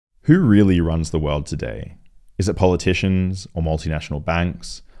Who really runs the world today? Is it politicians or multinational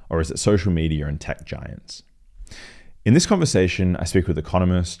banks, or is it social media and tech giants? In this conversation, I speak with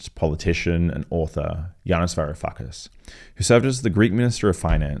economist, politician, and author Yanis Varoufakis, who served as the Greek Minister of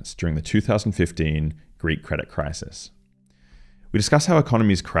Finance during the 2015 Greek credit crisis. We discuss how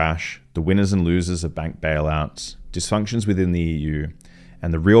economies crash, the winners and losers of bank bailouts, dysfunctions within the EU,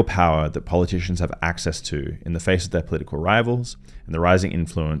 and the real power that politicians have access to in the face of their political rivals and the rising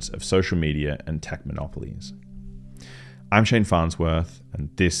influence of social media and tech monopolies. I'm Shane Farnsworth, and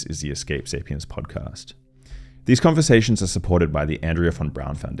this is the Escape Sapiens podcast. These conversations are supported by the Andrea von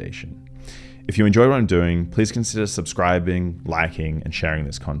Braun Foundation. If you enjoy what I'm doing, please consider subscribing, liking, and sharing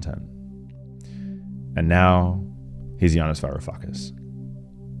this content. And now, here's Yanis Varoufakis.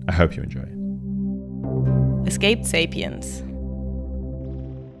 I hope you enjoy. Escape Sapiens.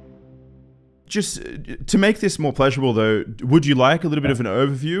 Just to make this more pleasurable, though, would you like a little bit of an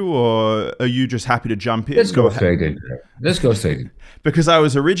overview, or are you just happy to jump in? Let's go straight in. Let's go straight in. Because I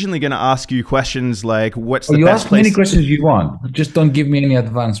was originally going to ask you questions like, what's the you best ask place? many questions you want. Just don't give me any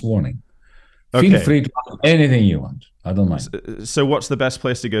advance warning. Okay. Feel free to ask anything you want. I don't mind. So what's the best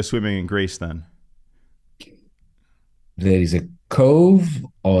place to go swimming in Greece then? There is a cove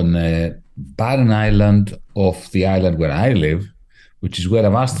on a barren island off the island where I live, which is where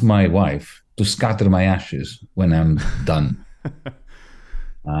I've asked my wife to scatter my ashes when I'm done.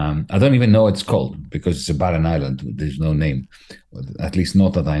 I don't even know what it's called because it's a barren island. There's no name, at least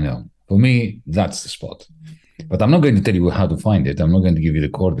not that I know. For me, that's the spot. But I'm not going to tell you how to find it. I'm not going to give you the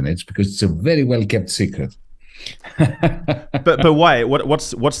coordinates because it's a very well kept secret. but why?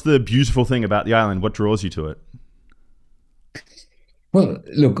 What's the beautiful thing about the island? What draws you to it? Well,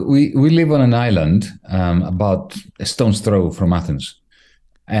 look, we live on an island about a stone's throw from Athens.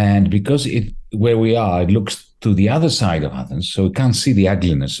 And because where we are, it looks to the other side of Athens, so we can't see the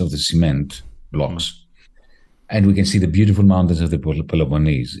ugliness of the cement blocks. And we can see the beautiful mountains of the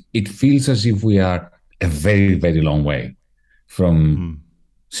Peloponnese. It feels as if we are a very, very long way from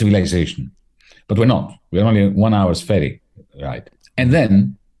civilization. But we're not. We're only 1 hour's ferry, right? And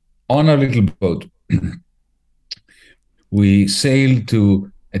then, on our little boat, we sail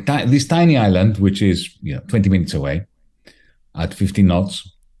to this tiny island, which is 20 minutes away at 15 knots.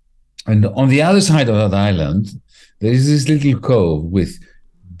 And on the other side of that island, there is this little cove with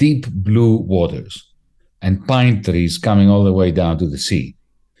deep blue waters and pine trees coming all the way down to the sea.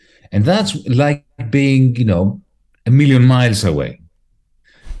 And that's like being, a million miles away.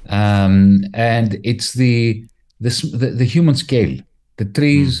 And it's the human scale. The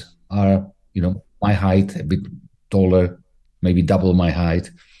trees are, my height, a bit taller, maybe double my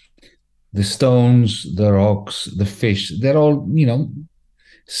height. The stones, the rocks, the fish, they're all,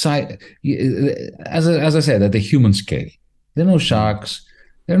 as I said, at the human scale. There are no sharks,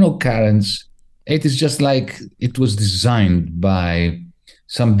 there are no currents. It is just like it was designed by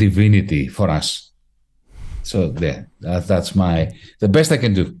some divinity for us. So that's the best I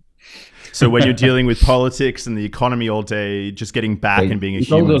can do. So when you're dealing with politics and the economy all day, just getting back and being a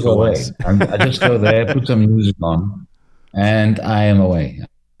human for once. I just go there, put some music on, and I am away.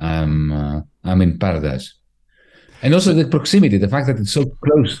 I'm in paradise. And also the proximity, the fact that it's so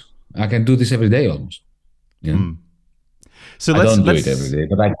close. I can do this every day almost. So I don't do it every day,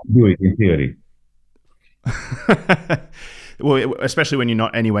 but I can do it in theory. Well, especially when you're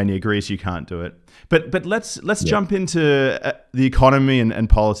not anywhere near Greece, you can't do it. But let's jump into the economy and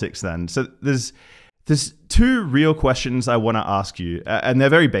politics then. So there's two real questions I want to ask you, and they're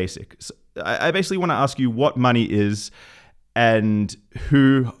very basic. So I basically want to ask you what money is and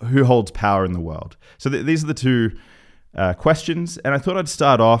who holds power in the world. So these are the two questions, and I thought I'd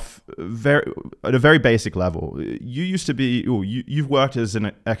start off at a very basic level. You've worked as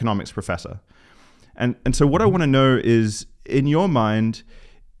an economics professor, and so what I want to know is, in your mind,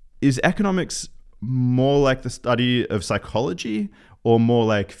 is economics more like the study of psychology or more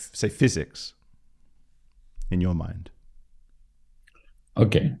like, say, physics? In your mind?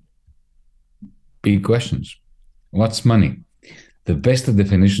 Okay. Big questions. What's money? The best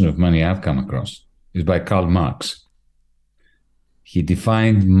definition of money I've come across is by Karl Marx. He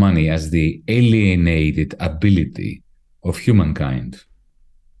defined money as the alienated ability of humankind.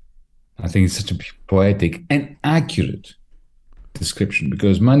 I think it's such a poetic and accurate description,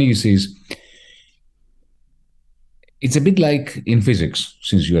 because money, you see, it's a bit like in physics,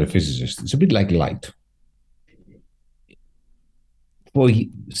 since you're a physicist, it's a bit like light. For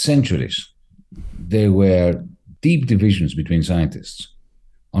centuries, there were deep divisions between scientists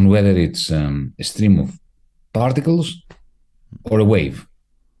on whether it's a stream of particles or a wave.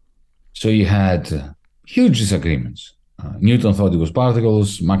 So you had huge disagreements Newton thought it was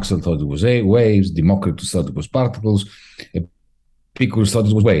particles, Maxwell thought it was waves, Democritus thought it was particles, Epicurus thought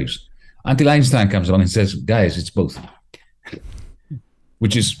it was waves. Until Einstein comes along and says, guys, it's both.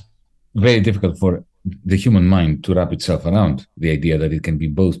 Which is very difficult for the human mind to wrap itself around, the idea that it can be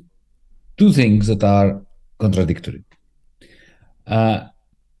both two things that are contradictory. Now,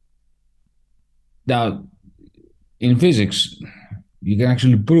 in physics, you can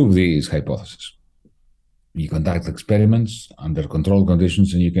actually prove these hypotheses. You conduct experiments under controlled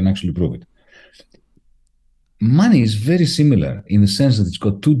conditions and you can actually prove it. Money is very similar in the sense that it's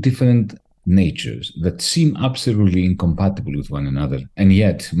got two different natures that seem absolutely incompatible with one another, and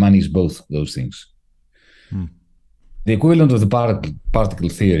yet money is both those things. The equivalent of the particle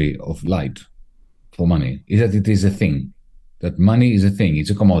theory of light for money is that it is a thing, that money is a thing, it's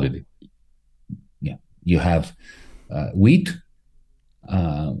a commodity. Yeah, you have wheat,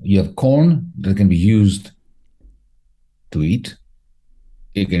 you have corn that can be used to eat,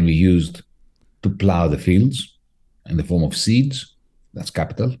 it can be used to plow the fields in the form of seeds, that's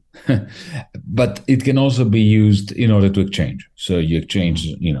capital, but it can also be used in order to exchange. So you exchange,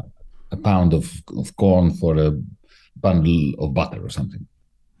 a pound of corn for a bundle of butter or something.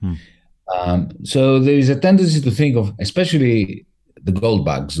 So there is a tendency to think of, especially the gold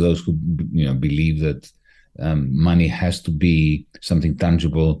bugs, those who believe that money has to be something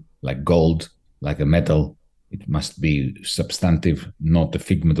tangible, like gold, like a metal. It must be substantive, not a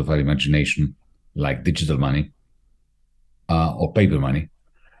figment of our imagination, like digital money or paper money.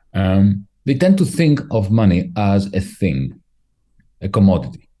 They tend to think of money as a thing, a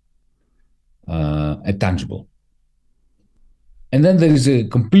commodity, a tangible. And then there is a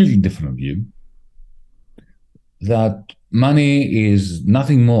completely different view that money is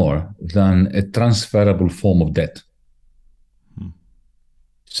nothing more than a transferable form of debt.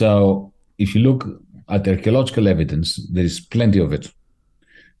 So if you look at archaeological evidence, there is plenty of it,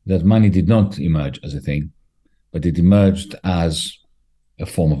 that money did not emerge as a thing, but it emerged as a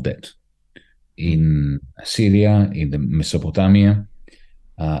form of debt. In Syria, in the Mesopotamia,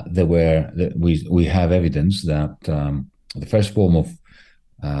 we have evidence that the first form of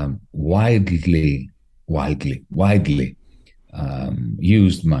widely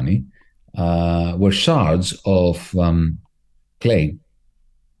used money were shards of clay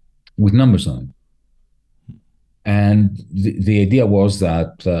with numbers on them. And the idea was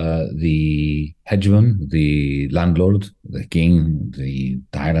that the hegemon, the landlord, the king, the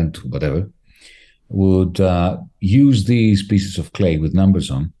tyrant, whatever, would use these pieces of clay with numbers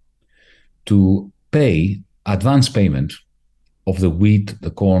on to pay advance payment of the wheat,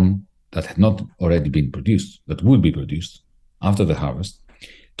 the corn that had not already been produced, that would be produced after the harvest,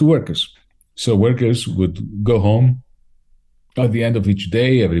 to workers. So workers would go home at the end of each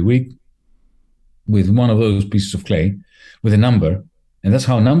day, every week, with one of those pieces of clay with a number, and that's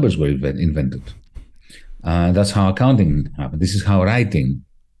how numbers were invented. That's how accounting happened. This is how writing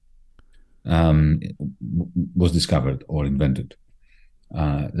was discovered or invented.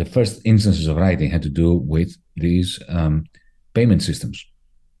 The first instances of writing had to do with these payment systems.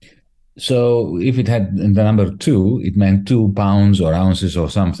 So if it had the number 2, it meant 2 pounds or ounces or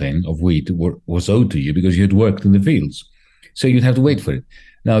something of wheat was owed to you because you had worked in the fields. So you'd have to wait for it.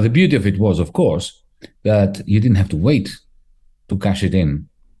 Now, the beauty of it was, of course, that you didn't have to wait to cash it in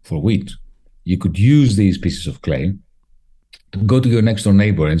for wheat. You could use these pieces of clay to go to your next door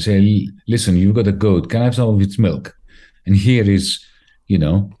neighbor and say, listen, you've got a goat, can I have some of its milk? And here is,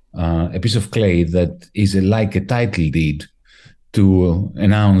 a piece of clay that is like a title deed to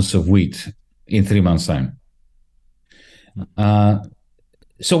an ounce of wheat in 3 months' time.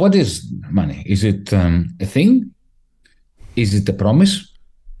 So what is money? Is it a thing? Is it a promise?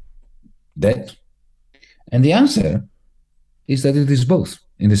 Debt? And the answer is that it is both,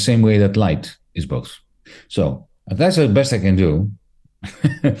 in the same way that light is both. So that's the best I can do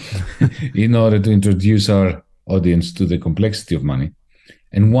in order to introduce our audience to the complexity of money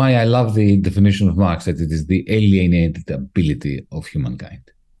and why I love the definition of Marx that it is the alienated ability of humankind.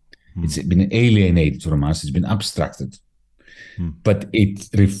 It's been alienated from us, it's been abstracted, but it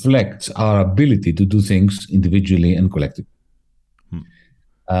reflects our ability to do things individually and collectively.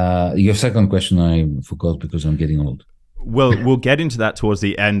 Your second question I forgot because I'm getting old. Well, we'll get into that towards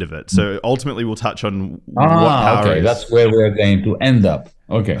the end of it. So ultimately, we'll touch on what power is. That's where we're going to end up.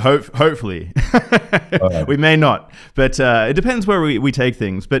 Okay. Hopefully. Right. We may not, but it depends where we take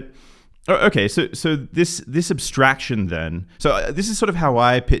things. But okay, so this abstraction then. So this is sort of how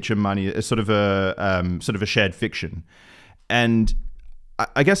I picture money as sort of a shared fiction, and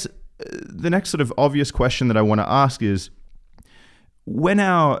I guess the next sort of obvious question that I want to ask is, when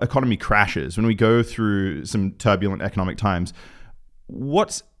our economy crashes, when we go through some turbulent economic times,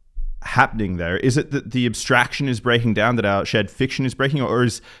 what's happening there? Is it that the abstraction is breaking down, that our shared fiction is breaking, or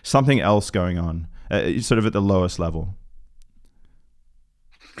is something else going on, sort of at the lowest level?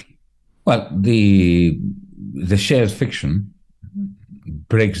 Well, the shared fiction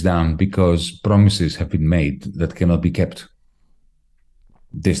breaks down because promises have been made that cannot be kept.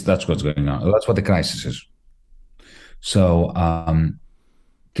 That's what's going on. That's what the crisis is. So,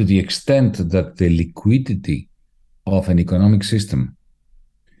 to the extent that the liquidity of an economic system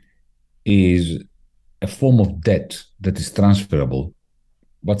is a form of debt that is transferable,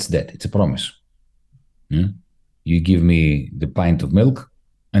 what's debt? It's a promise. Yeah? You give me the pint of milk,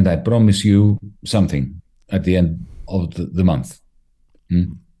 and I promise you something at the end of the month.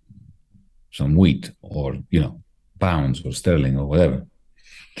 Some wheat, or pounds or sterling or whatever.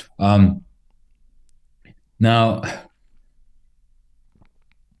 Now,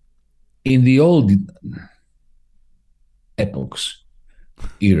 in the old epochs,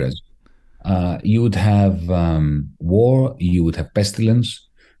 eras, you would have war, you would have pestilence,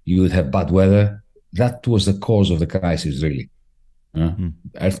 you would have bad weather. That was the cause of the crisis, really.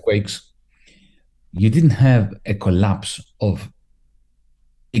 Earthquakes. You didn't have a collapse of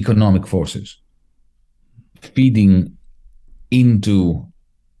economic forces feeding into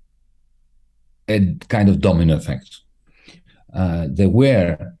a kind of domino effect. There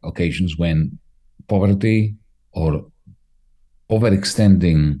were occasions when poverty or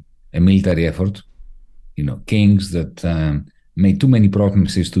overextending a military effort, kings that made too many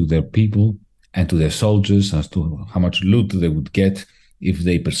promises to their people and to their soldiers as to how much loot they would get if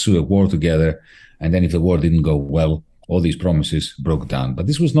they pursue a war together. And then if the war didn't go well, all these promises broke down. But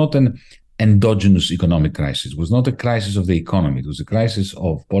this was not an endogenous economic crisis. It was not a crisis of the economy. It was a crisis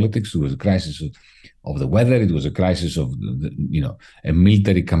of politics. It was a crisis of the weather. It was a crisis of, a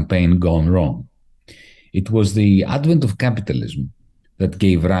military campaign gone wrong. It was the advent of capitalism that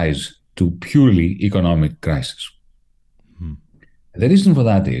gave rise to purely economic crisis. The reason for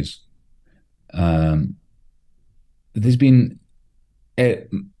that is there's been a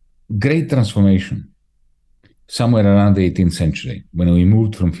great transformation somewhere around the 18th century when we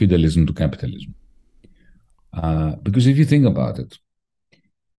moved from feudalism to capitalism. Because if you think about it,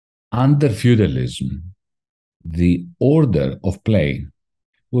 under feudalism, the order of play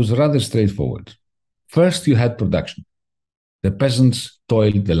was rather straightforward. First, you had production. The peasants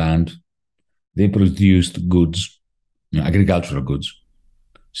toiled the land. They produced goods, agricultural goods.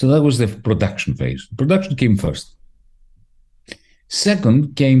 So that was the production phase. Production came first.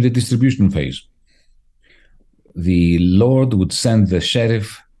 Second came the distribution phase. The lord would send the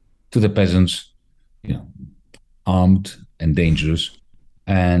sheriff to the peasants, armed and dangerous,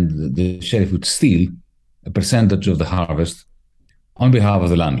 and the sheriff would steal a percentage of the harvest on behalf of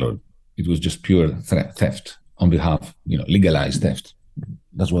the landlord. It was just pure theft on behalf, legalized theft.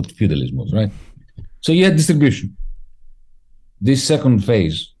 That's what feudalism was, right? So you had distribution. This second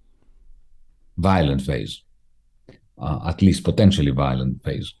phase, violent phase, at least potentially violent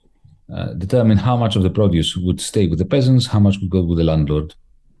phase, determined how much of the produce would stay with the peasants, how much would go with the landlord.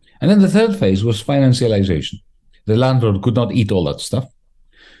 And then the third phase was financialization. The landlord could not eat all that stuff,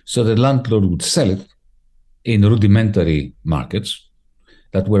 so the landlord would sell it in rudimentary markets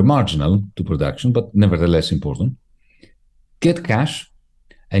that were marginal to production, but nevertheless important, get cash,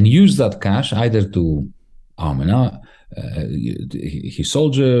 and use that cash either to arm his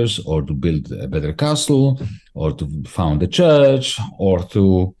soldiers, or to build a better castle, or to found a church, or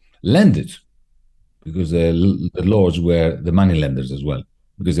to lend it, because the lords were the money lenders as well,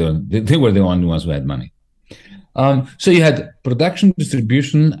 because they were the only ones who had money. So you had production,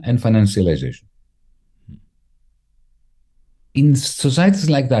 distribution, and financialization. In societies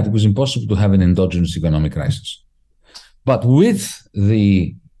like that, it was impossible to have an endogenous economic crisis. But with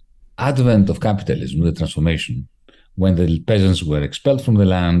the advent of capitalism, the transformation, when the peasants were expelled from the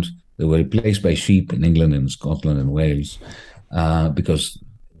land, they were replaced by sheep in England and Scotland and Wales, because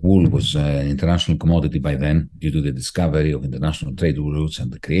wool was an international commodity by then due to the discovery of international trade routes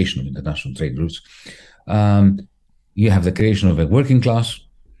and the creation of international trade routes. You have the creation of a working class,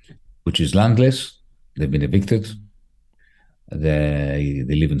 which is landless. They've been evicted. They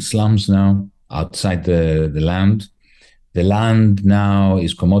live in slums now, outside the land. The land now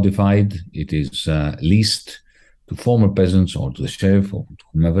is commodified. It is leased to former peasants or to the sheriff or to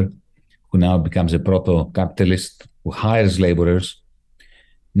whomever, who now becomes a proto-capitalist who hires laborers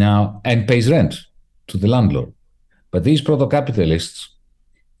now and pays rent to the landlord. But these proto-capitalists,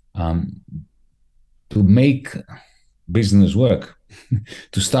 to make business work,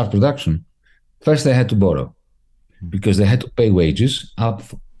 to start production, first they had to borrow. because they had to pay wages up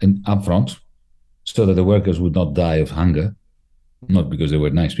front so that the workers would not die of hunger, not because they were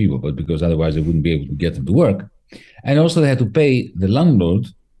nice people, but because otherwise they wouldn't be able to get them to work. And also they had to pay the landlord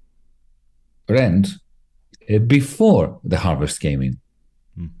rent before the harvest came in.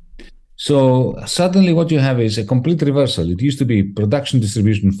 So suddenly what you have is a complete reversal. It used to be production,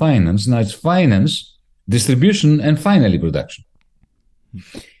 distribution, finance. Now it's finance, distribution, and finally production.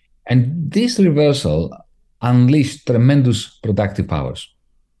 And this reversal unleashed tremendous productive powers.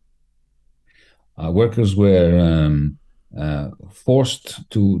 Workers were forced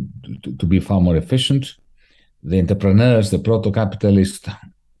to be far more efficient. The entrepreneurs, the proto-capitalists,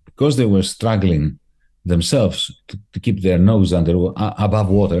 because they were struggling themselves to keep their nose above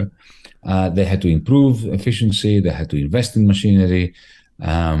water, they had to improve efficiency, they had to invest in machinery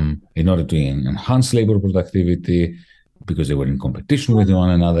in order to enhance labor productivity, because they were in competition with one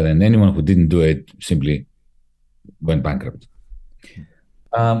another, and anyone who didn't do it simply went bankrupt.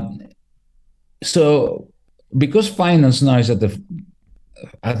 So because finance now is at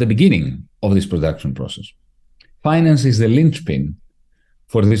the beginning of this production process, finance is the linchpin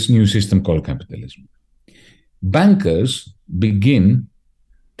for this new system called capitalism. Bankers begin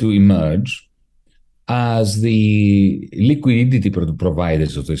to emerge as the liquidity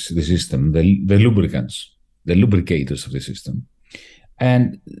providers of the system, the lubricants, the lubricators of the system.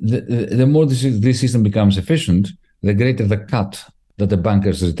 And the more this system becomes efficient, the greater the cut that the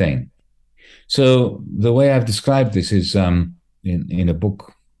bankers retain. So the way I've described this is in a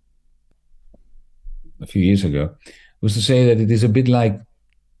book a few years ago, was to say that it is a bit like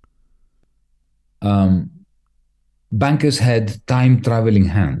bankers had time-traveling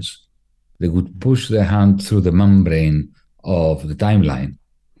hands. They would push their hand through the membrane of the timeline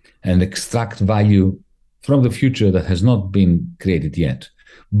and extract value from the future that has not been created yet,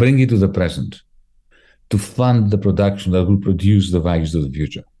 bring it to the present, to fund the production that will produce the values of the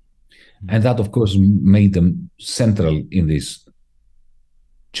future. And that, of course, made them central in this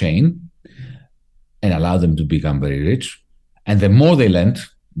chain and allowed them to become very rich. And the more they lent,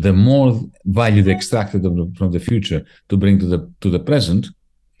 the more value they extracted from the future to bring to the present,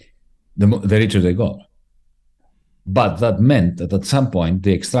 the richer they got. But that meant that at some point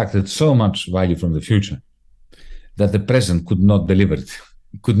they extracted so much value from the future that the present could not deliver it.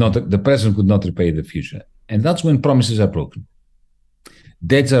 The present could not repay the future. And that's when promises are broken.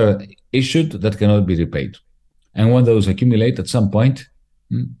 Debts are issued that cannot be repaid. And when those accumulate at some point,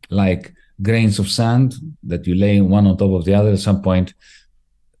 like grains of sand that you lay one on top of the other, at some point,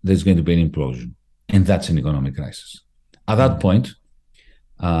 there's going to be an implosion. And that's an economic crisis. At that point,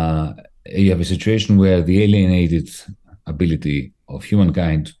 you have a situation where the alienated ability of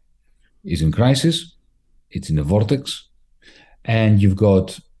humankind is in crisis, it's in a vortex, and you've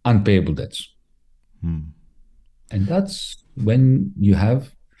got unpayable debts. And that's when you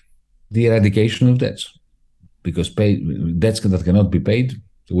have the eradication of debts, because debts that cannot be paid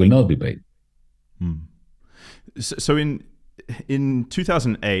will not be paid. So in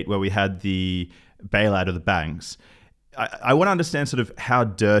 2008, where we had the bailout of the banks, I want to understand sort of how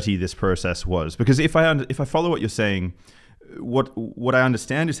dirty this process was, because if I follow what you're saying, what I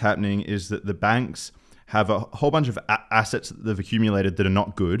understand is happening is that the banks have a whole bunch of assets that they've accumulated that are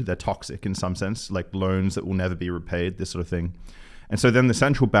not good. They're toxic in some sense, like loans that will never be repaid, this sort of thing. And so then the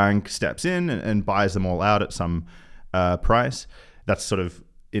central bank steps in and buys them all out at some price. That's sort of,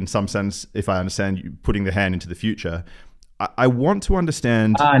 in some sense, if I understand, you putting the hand into the future. I want to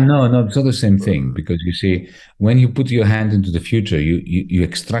understand. No, it's not the same thing, because you see, when you put your hand into the future, you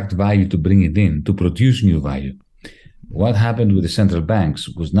extract value to bring it in, to produce new value. What happened with the central banks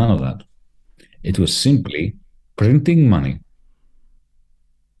was none of that. It was simply printing money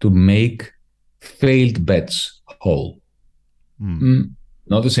to make failed bets whole.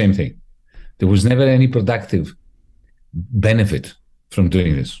 Not the same thing. There was never any productive benefit from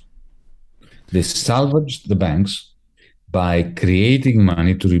doing this. They salvaged the banks by creating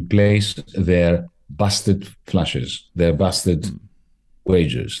money to replace their busted flushes, their busted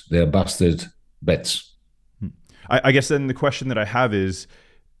wages, their busted bets. I guess then the question that I have is,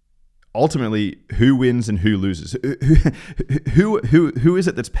 ultimately, who wins and who loses? Who is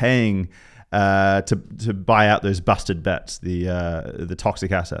it that's paying to buy out those busted bets, the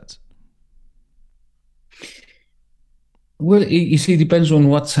toxic assets? Well, you see, it depends on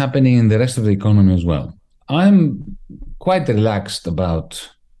what's happening in the rest of the economy as well. I'm quite relaxed about,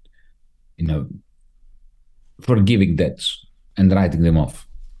 forgiving debts and writing them off.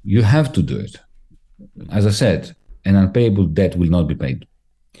 You have to do it. As I said, an unpayable debt will not be paid.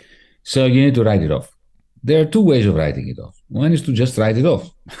 So you need to write it off. There are two ways of writing it off. One is to just write it off.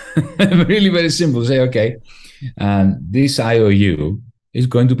 Really very simple. Say, okay, And this IOU is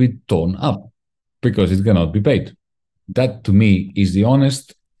going to be torn up because it cannot be paid. That, to me, is the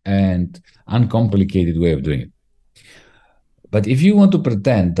honest and uncomplicated way of doing it. But if you want to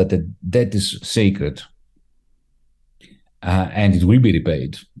pretend that the debt is sacred and it will be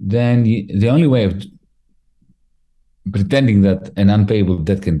repaid, then the only way of pretending that an unpayable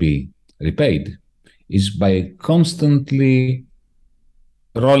debt can be repaid is by constantly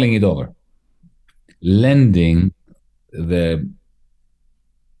rolling it over, lending the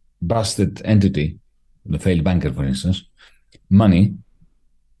busted entity, the failed banker, for instance, money,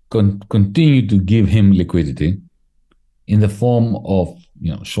 continue to give him liquidity in the form of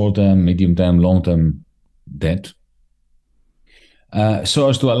short-term, medium-term, long-term debt, so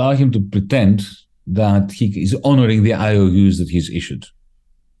as to allow him to pretend that he is honoring the IOUs that he's issued.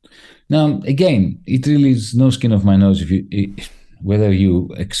 Now, again, it really is no skin off my nose whether you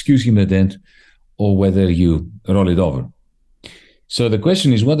excuse him the debt or whether you roll it over. So the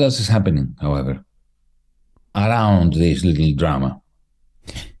question is, what else is happening, however, around this little drama?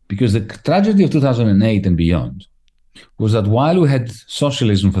 Because the tragedy of 2008 and beyond was that while we had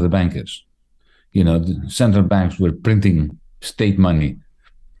socialism for the bankers, the central banks were printing state money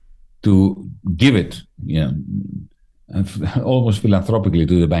to give it, almost philanthropically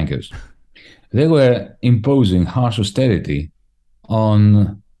to the bankers. They were imposing harsh austerity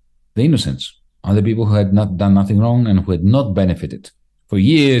on the innocents, on the people who had not done nothing wrong and who had not benefited for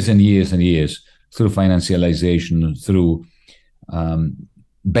years and years and years through financialization, through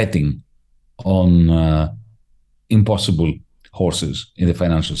betting on impossible horses in the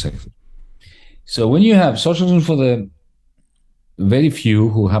financial sector. So when you have socialism for the very few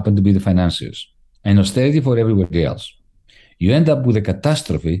who happen to be the financiers and austerity for everybody else, you end up with a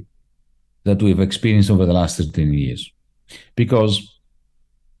catastrophe that we've experienced over the last 13 years. Because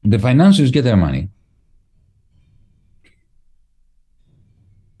the financiers get their money.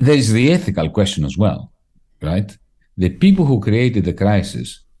 There is the ethical question as well, right? The people who created the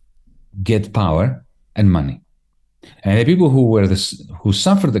crisis get power and money. And the people who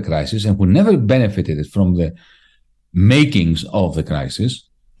suffered the crisis and who never benefited from the makings of the crisis,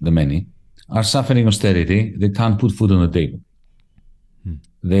 the many, are suffering austerity. They can't put food on the table.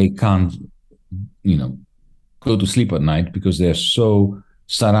 They can't, go to sleep at night because they're so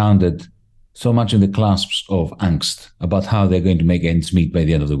surrounded, so much in the clasps of angst about how they're going to make ends meet by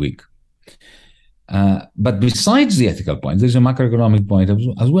the end of the week. But besides the ethical point, there's a macroeconomic point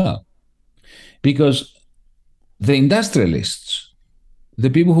as well. Because the industrialists, the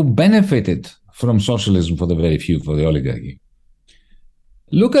people who benefited from socialism for the very few, for the oligarchy,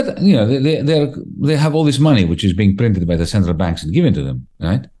 look at, they have all this money which is being printed by the central banks and given to them,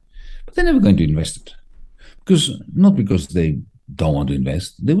 right? But they're never going to invest it. Not because they don't want to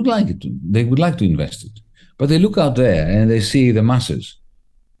invest, they would like to invest it. But they look out there and they see the masses,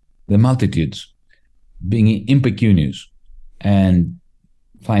 the multitudes, being impecunious and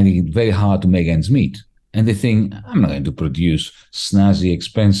finding it very hard to make ends meet. And they think, I'm not going to produce snazzy,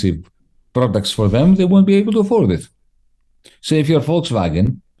 expensive products for them. They won't be able to afford it. So if you're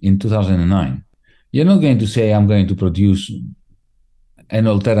Volkswagen in 2009, you're not going to say, I'm going to produce an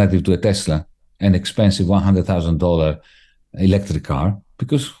alternative to a Tesla, an expensive $100,000 electric car,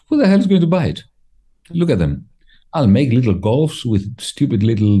 because who the hell is going to buy it? Look at them. I'll make little Golfs with stupid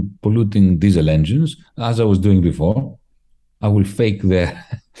little polluting diesel engines, as I was doing before. I will fake their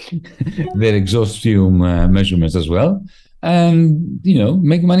exhaust fume measurements as well, and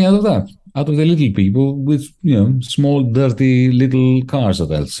make money out of that, out of the little people with small, dirty little cars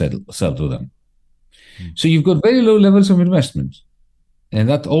that I'll sell to them. So you've got very low levels of investment, and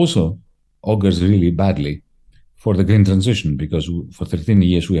that also augurs really badly for the green transition, because for 13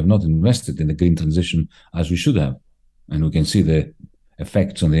 years we have not invested in the green transition as we should have, and we can see the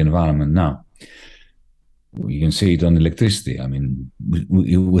effects on the environment now. You can see it on electricity. I mean,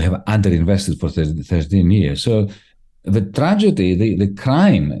 we have underinvested for 13 years. So the tragedy, the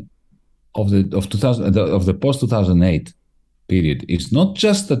crime of the post-2008 period is not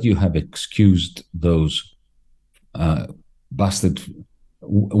just that you have excused those busted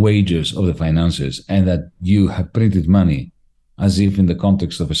wages of the financiers and that you have printed money as if in the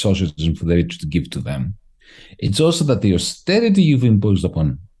context of a socialism for the rich to give to them. It's also that the austerity you've imposed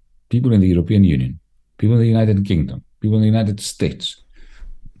upon people in the European Union, people in the United Kingdom, people in the United States.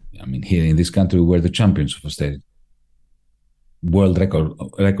 I mean, here in this country, we're the champions of austerity. World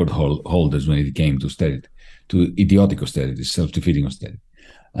record holders when it came to austerity, to idiotic austerity, self-defeating austerity.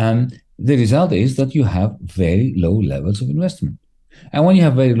 And the result is that you have very low levels of investment. And when you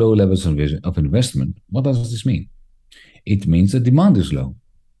have very low levels of investment, what does this mean? It means that demand is low.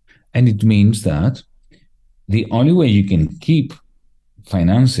 And it means that the only way you can keep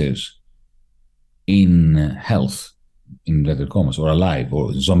finances in health, in inverted commas, or alive, or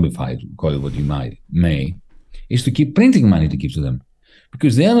zombified, call it what you may, is to keep printing money to give to them.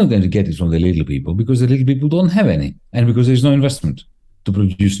 Because they are not going to get it from the little people, because the little people don't have any, and because there's no investment to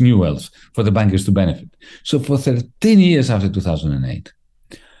produce new wealth for the bankers to benefit. So for 13 years after 2008,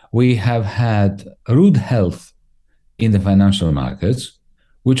 we have had rude health in the financial markets,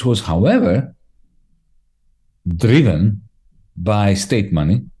 which was, however, driven by state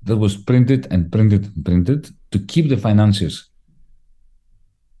money that was printed and printed and printed to keep the finances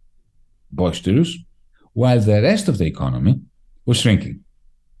boisterous, while the rest of the economy was shrinking.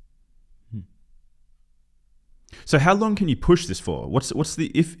 So how long can you push this for?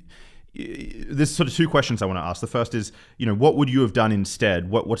 There's sort of two questions I want to ask. The first is, what would you have done instead?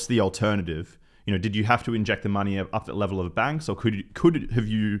 What's the alternative? Did you have to inject the money up at the level of the banks, or could have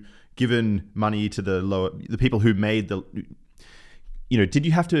you given money to the people who made the, did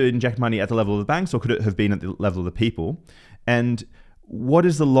you have to inject money at the level of the banks, or could it have been at the level of the people? And what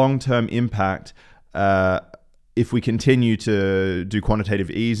is the long-term impact if we continue to do quantitative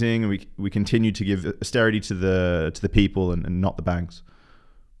easing and we continue to give austerity to the people and not the banks?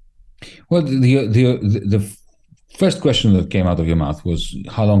 Well, the first question that came out of your mouth was,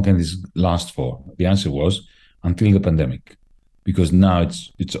 how long can this last for? The answer was, until the pandemic, because now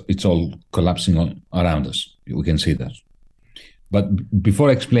it's all collapsing around us. We can see that. But before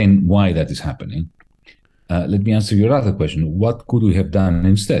I explain why that is happening, let me answer your other question. What could we have done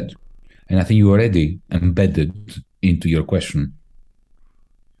instead? And I think you already embedded into your question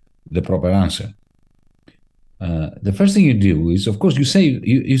the proper answer. The first thing you do is, of course, you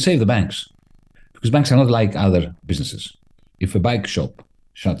save the banks, because banks are not like other businesses. If a bike shop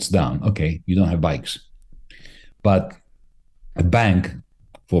shuts down, okay, you don't have bikes. But a bank,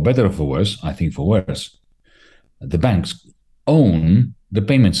 for better or for worse, I think for worse, the banks own the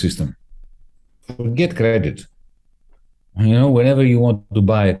payment system. Forget credit. Whenever you want to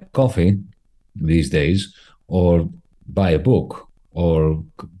buy a coffee these days, or buy a book, or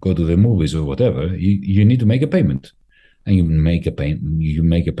go to the movies or whatever, you need to make a payment. And you make a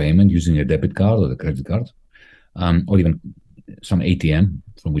payment using a debit card or a credit card, or even some ATM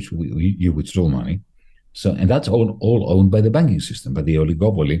from which you withdraw money. So, and that's all owned by the banking system, by the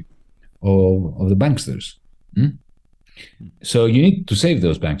oligopoly of the banksters. So you need to save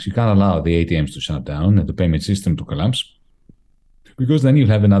those banks. You can't allow the ATMs to shut down and the payment system to collapse, because then you'll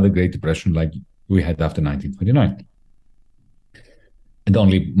have another Great Depression like we had after 1929. And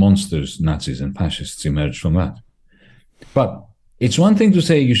only monsters, Nazis and fascists emerged from that. But it's one thing to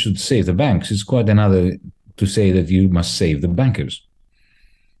say you should save the banks. It's quite another to say that you must save the bankers.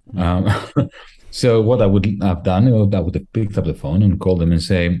 So what I would have done, I would have picked up the phone and called them and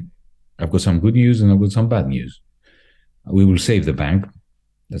say, I've got some good news and I've got some bad news. We will save the bank.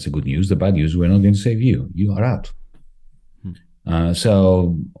 That's the good news. The bad news, we're not going to save you. You are out.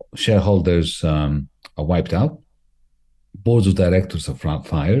 So shareholders are wiped out. Boards of directors are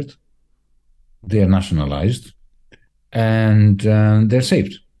fired. They are nationalized. And they're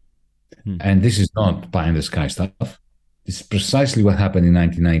saved. And this is not pie-in-the-sky stuff. This is precisely what happened in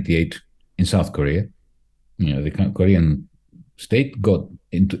 1998 in South Korea. The Korean state got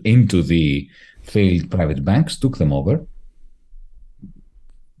into the failed private banks, took them over,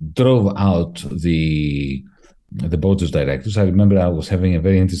 drove out the boards of directors. I remember I was having a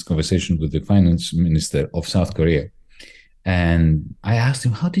very interesting conversation with the finance minister of South Korea. And I asked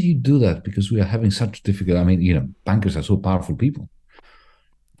him, how did you do that? Because we are having such difficult, bankers are so powerful people.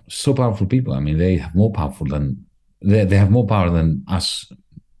 So powerful people. They have more powerful than, they have more power than us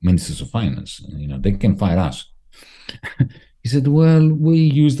ministers of finance. They can fire us. He said, well, we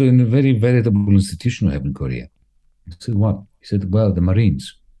used a very veritable institution we have in Korea. I said, what? He said, well, the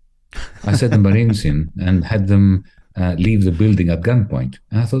Marines. I set the Marines in and had them leave the building at gunpoint.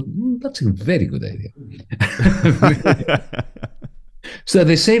 And I thought, that's a very good idea. So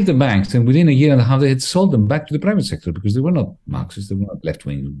they saved the banks, and within a year and a half, they had sold them back to the private sector, because they were not Marxists, they were not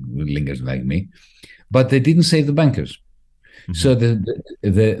left-wing lingers like me, but they didn't save the bankers. Mm-hmm. So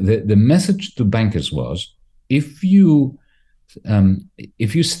the message to bankers was, if you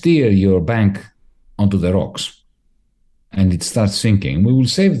steer your bank onto the rocks and it starts sinking, we will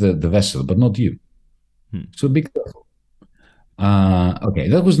save the vessel, but not you. So be careful. Okay,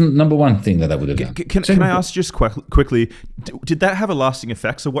 that was number one thing that I would have done. Can I ask just quickly, did that have a lasting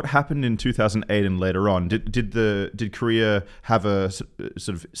effect? So what happened in 2008 and later on? Did Korea have a sort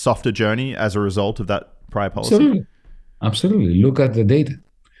of softer journey as a result of that prior policy? Absolutely. Look at the data.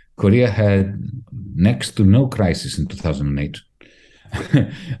 Korea had next to no crisis in 2008.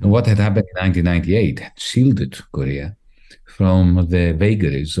 What had happened in 1998 had shielded Korea from the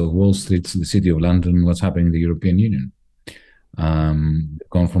vagaries of Wall Street, the City of London, what's happening in the European Union. Gone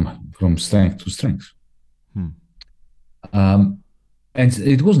from strength to strength. And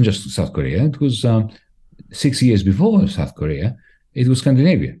it wasn't just South Korea. It was 6 years before South Korea. It was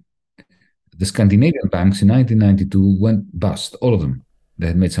Scandinavia. The Scandinavian banks in 1992 went bust, all of them. They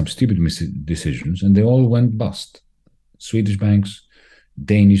had made some stupid decisions, and they all went bust. Swedish banks,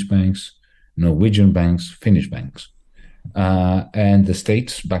 Danish banks, Norwegian banks, Finnish banks. And the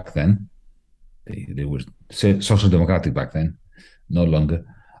states back then, they were social democratic back then, no longer.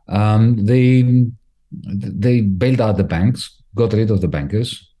 They bailed out the banks, got rid of the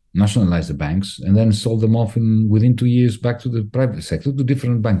bankers, nationalized the banks, and then sold them off within 2 years back to the private sector to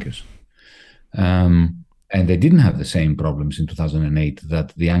different bankers. And they didn't have the same problems in 2008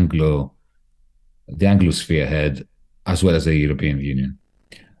 that the Anglosphere had, as well as the European Union.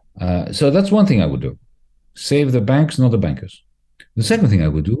 So that's one thing I would do. Save the banks, not the bankers. The second thing I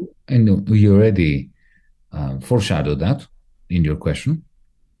would do, and you already foreshadowed that in your question,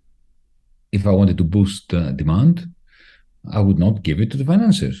 if I wanted to boost demand, I would not give it to the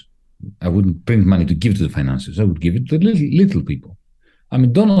financiers. I wouldn't print money to give to the financiers. I would give it to the little people. I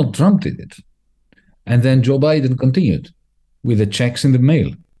mean, Donald Trump did it. And then Joe Biden continued with the checks in the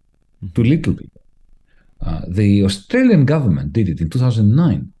mail to little people. The Australian government did it in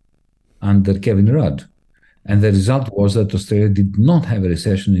 2009 under Kevin Rudd. And the result was that Australia did not have a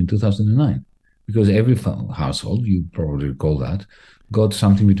recession in 2009 because every household, you probably recall that, got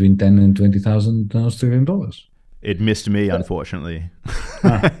something between 10 and 20,000 Australian dollars. It missed me, unfortunately.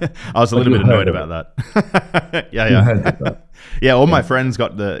 I was a little bit annoyed about that. Yeah, all my friends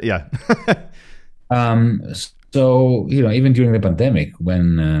got So, even during the pandemic,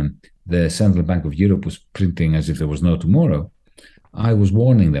 when the Central Bank of Europe was printing as if there was no tomorrow, I was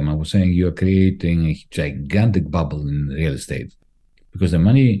warning them. I was saying, you're creating a gigantic bubble in real estate because the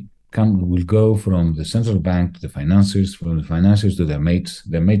money will go from the central bank to the financiers, from the financiers to their mates.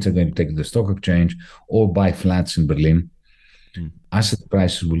 Their mates are going to take to the stock exchange or buy flats in Berlin. Asset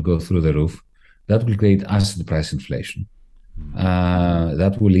prices will go through the roof. That will create asset price inflation.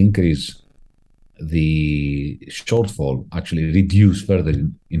 That will increase the shortfall, actually reduce further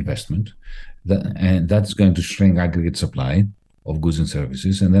investment. And that's going to shrink aggregate supply of goods and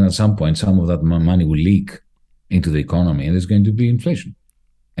services. And then at some point, some of that money will leak into the economy and there's going to be inflation.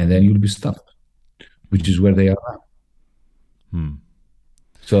 And then you'll be stuffed, which is where they are now.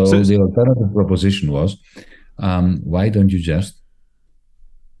 So the alternative proposition was, why don't you just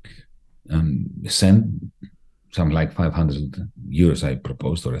send something like 500 euros, I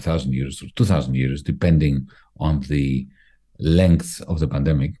proposed, or 1,000 euros, or 2,000 euros, depending on the length of the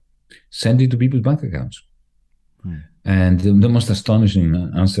pandemic, send it to people's bank accounts. And the most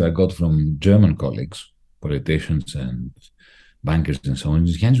astonishing answer I got from German colleagues, politicians and bankers and so on,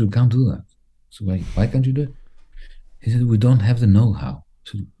 is, Jens, we can't do that. So why can't you do it? He said, we don't have the know-how. I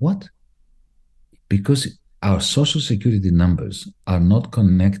said, what? Because our social security numbers are not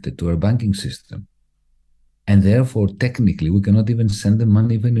connected to our banking system. And therefore, technically, we cannot even send them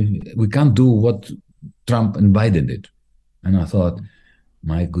money. We can't do what Trump and Biden did. And I thought,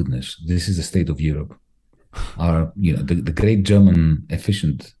 my goodness, this is the state of Europe. The great German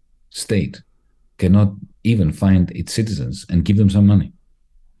efficient state cannot even find its citizens and give them some money.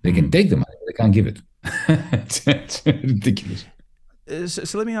 They can take the money, but they can't give it. It's ridiculous.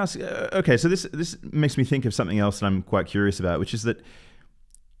 So let me ask, okay, so this makes me think of something else that I'm quite curious about, which is that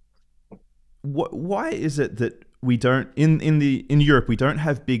why is it that we don't, in Europe, we don't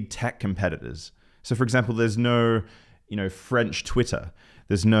have big tech competitors? So for example, there's no, French Twitter.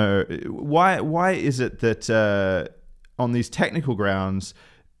 There's no, why is it that on these technical grounds,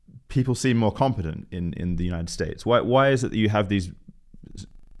 people seem more competent in the United States? Why is it that you have these,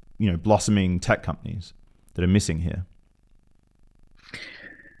 blossoming tech companies that are missing here?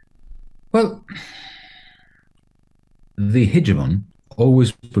 Well, the hegemon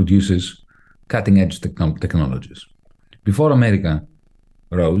always produces cutting-edge technologies. Before America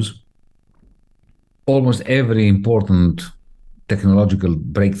rose, almost every important technological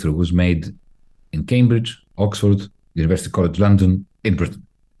breakthrough was made in Cambridge, Oxford, University College London, in Britain.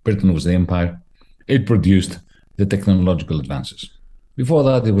 Britain was the empire. It produced the technological advances. Before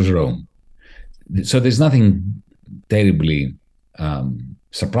that, it was Rome. So there's nothing terribly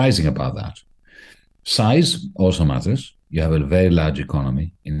surprising about that. Size also matters. You have a very large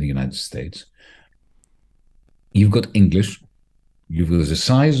economy in the United States. You've got English. You've got the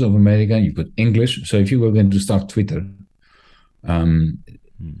size of America. You've got English. So if you were going to start Twitter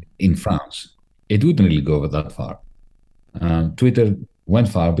in France, it wouldn't really go over that far. Twitter went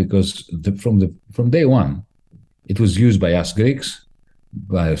far because from day one, it was used by us Greeks,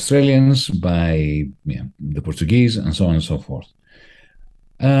 by Australians, by the Portuguese, and so on and so forth.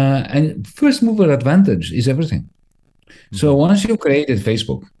 And first mover advantage is everything. Mm-hmm. So once you've created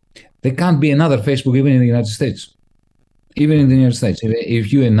Facebook, there can't be another Facebook even in the United States. Even in the United States,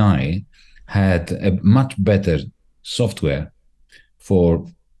 if you and I had a much better software for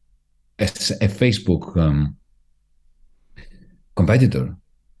a Facebook competitor,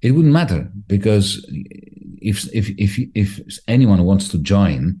 it wouldn't matter, because if anyone wants to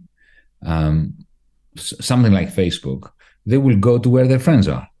join something like Facebook, they will go to where their friends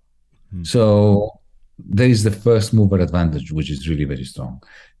are. So there is the first mover advantage, which is really very strong.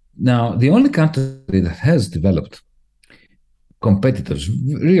 Now, the only country that has developed competitors,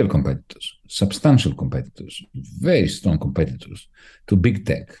 real competitors, substantial competitors, very strong competitors to big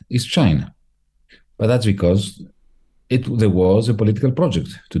tech is China. But that's because there was a political project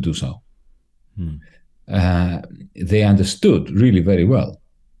to do so. They understood really very well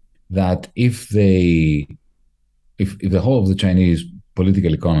that if the whole of the Chinese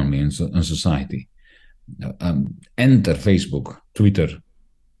political economy and society enter Facebook, Twitter,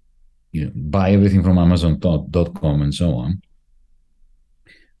 buy everything from Amazon.com and so on,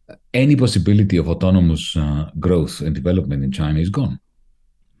 any possibility of autonomous growth and development in China is gone.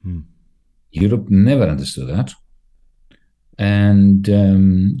 Europe never understood that. And,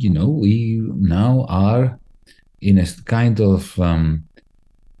 we now are in a kind of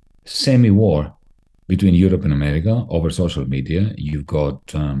semi-war between Europe and America over social media. You've got,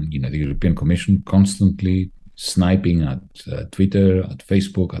 the European Commission constantly sniping at Twitter, at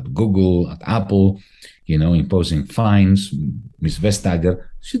Facebook, at Google, at Apple, imposing fines. Ms. Vestager,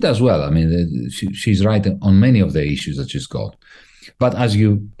 she does well. I mean, she's right on many of the issues that she's got. But as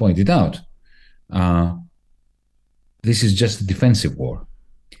you pointed out, this is just a defensive war.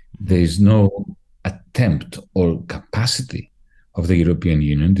 There is no attempt or capacity of the European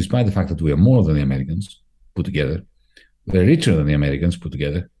Union, despite the fact that we are more than the Americans put together. We're richer than the Americans put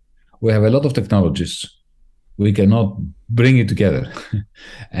together. We have a lot of technologies. We cannot bring it together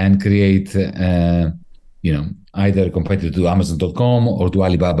and create, either a competitor to Amazon.com or to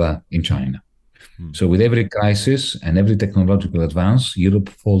Alibaba in China. So with every crisis and every technological advance, Europe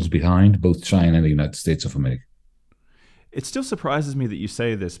falls behind both China and the United States of America. It still surprises me that you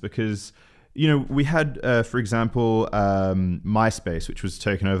say this because, we had, for example, MySpace, which was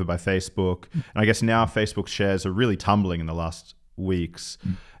taken over by Facebook. And I guess now Facebook's shares are really tumbling in the last weeks.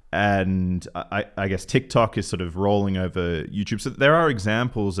 And I guess TikTok is sort of rolling over YouTube. So there are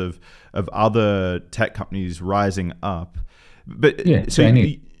examples of other tech companies rising up. But yeah, so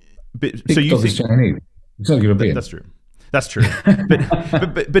Chinese. So you think, is Chinese. It's not European. That's true. That's true.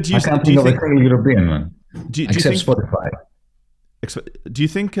 But do you, I can't think of a single European one, except Spotify. Do you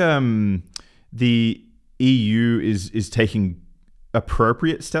think the EU is taking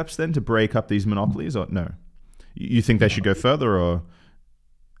appropriate steps then to break up these monopolies, or no? You think they should go further, or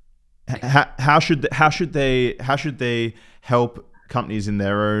how should they help companies in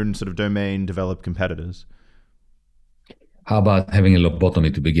their own sort of domain develop competitors? How about having a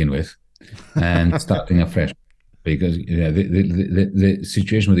lobotomy to begin with and starting afresh? Because the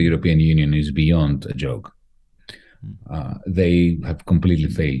situation with the European Union is beyond a joke. They have completely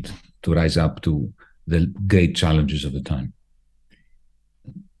failed to rise up to the great challenges of the time.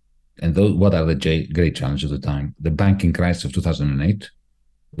 And what are the great challenges of the time? The banking crisis of 2008.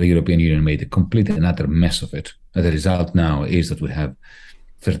 The European Union made a complete and utter mess of it. And the result now is that we have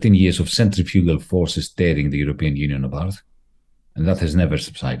 13 years of centrifugal forces tearing the European Union apart. And that has never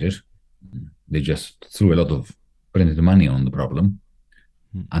subsided. They just threw a lot of printed money on the problem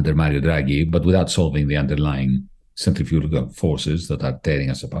under Mario Draghi, but without solving the underlying centrifugal forces that are tearing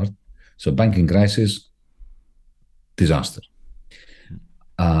us apart. So banking crisis, disaster.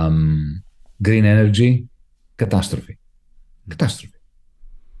 Green energy, catastrophe. Catastrophe.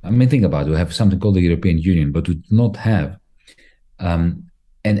 I mean, think about it. We have something called the European Union, but we do not have an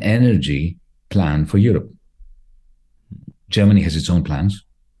energy plan for Europe. Germany has its own plans,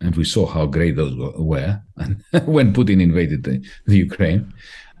 and we saw how great those were when Putin invaded the Ukraine.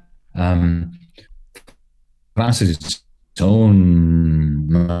 France has its own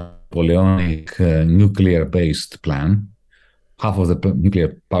Napoleonic nuclear-based plan. Half of the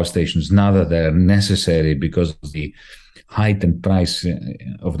nuclear power stations, now that they're necessary because of the heightened price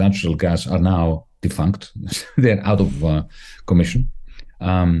of natural gas, are now defunct. They're out of commission.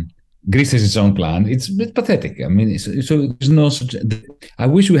 Greece has its own plan. It's a bit pathetic. I mean, so there's no such. I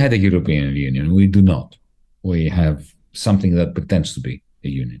wish we had a European Union. We do not. We have something that pretends to be a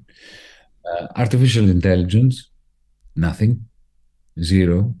union. Artificial intelligence Nothing.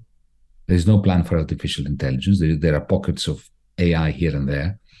 Zero. There's no plan for artificial intelligence. There are pockets of AI here and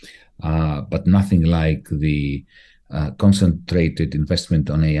there, but nothing like the concentrated investment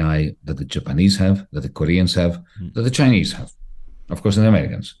on AI that the Japanese have, that the Koreans have, that the Chinese have, of course, and the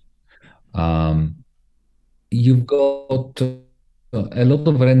Americans. You've got a lot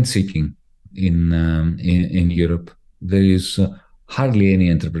of rent seeking in Europe. There is hardly any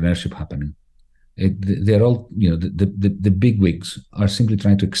entrepreneurship happening. They're all, the big wigs are simply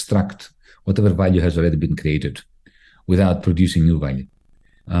trying to extract whatever value has already been created without producing new value.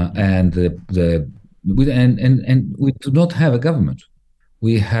 And we do not have a government.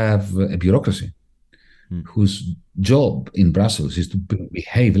 We have a bureaucracy whose job in Brussels is to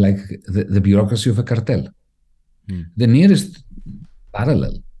behave like the bureaucracy of a cartel. The nearest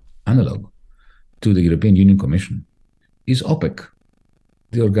analog to the European Union Commission is OPEC,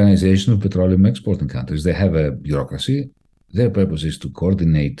 the Organization of Petroleum Exporting Countries. They have a bureaucracy. Their purpose is to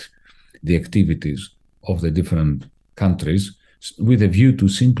coordinate the activities of the different countries with a view to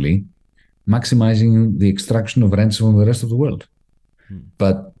simply maximizing the extraction of rents from the rest of the world.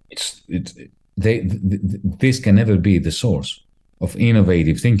 But this can never be the source of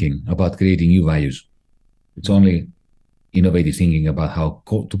innovative thinking about creating new values. It's only innovative thinking about how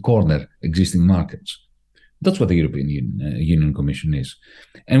to corner existing markets. That's what the European Union Commission is.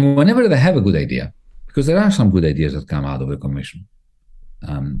 And whenever they have a good idea, because there are some good ideas that come out of the Commission,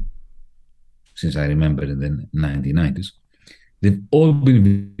 since I remember in the 1990s, they've all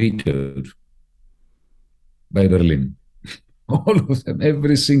been vetoed by Berlin. All of them,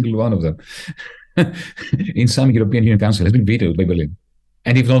 every single one of them, in some European Union Council has been vetoed by Berlin.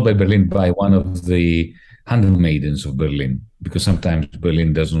 And if not by Berlin, by one of the handmaidens of Berlin, because sometimes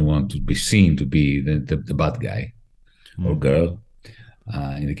Berlin doesn't want to be seen to be the bad guy or girl,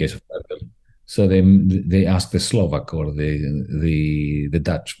 in the case of Merkel. So they ask the Slovak or the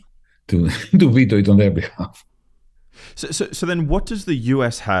Dutch to veto it on their behalf. So then what does the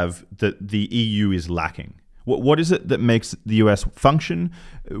US have that the EU is lacking? What is it that makes the US function,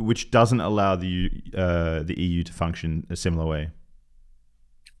 which doesn't allow the EU to function a similar way?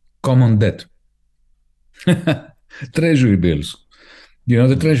 Common debt. Treasury bills.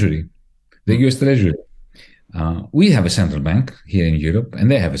 The Treasury, the US Treasury. We have a central bank here in Europe, and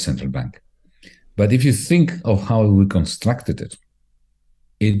they have a central bank. But if you think of how we constructed it,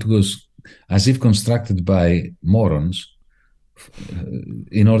 it was as if constructed by morons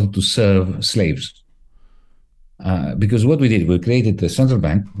in order to serve slaves. Because what we did, we created a central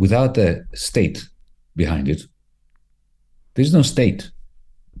bank without a state behind it. There's no state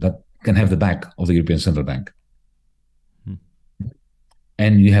that can have the back of the European Central Bank.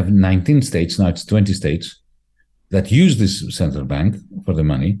 And you have 19 states, now it's 20 states, that use this central bank for the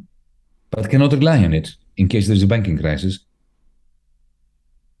money, but cannot rely on it in case there's a banking crisis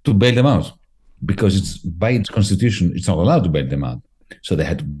to bail them out, because it's by its constitution, it's not allowed to bail them out. So they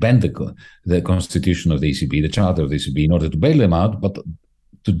had to bend the constitution of the ECB, the charter of the ECB, in order to bail them out. But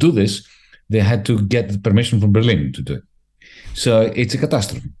to do this, they had to get permission from Berlin to do it. So it's a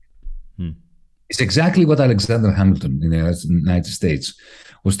catastrophe. It's exactly what Alexander Hamilton in the United States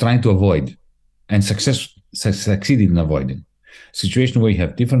was trying to avoid and succeeded in avoiding. A situation where you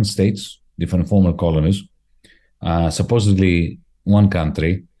have different states, different former colonies, supposedly one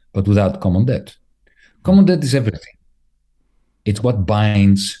country, but without common debt. Common debt is everything. It's what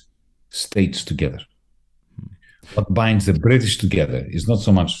binds states together. What binds the British together is not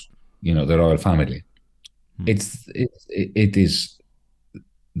so much, the royal family. It is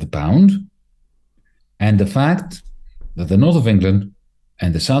the pound and the fact that the north of England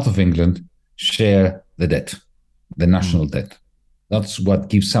and the south of England share the debt, the national debt. That's what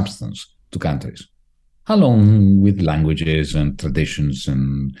gives substance to countries, along with languages and traditions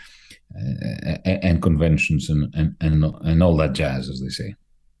and conventions and all that jazz, as they say.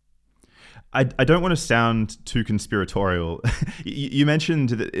 I don't want to sound too conspiratorial. You mentioned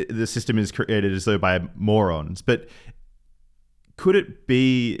that the system is created as though by morons, but could it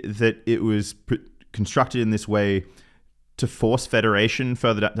be that it was constructed in this way to force federation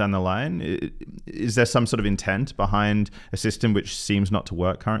further down the line? Is there some sort of intent behind a system which seems not to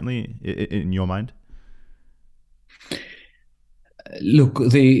work currently, in your mind? Look,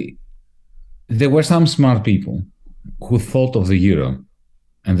 there were some smart people who thought of the euro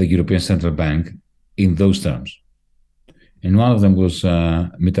and the European Central Bank in those terms. And one of them was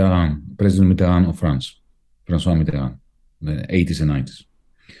Mitterrand, President Mitterrand of France, François Mitterrand, in the 80s and 90s.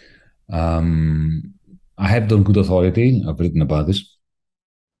 I have it on good authority. I've written about this.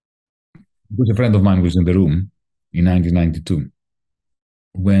 Because a friend of mine was in the room in 1992.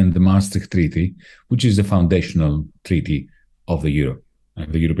 when the Maastricht Treaty, which is the foundational treaty of the euro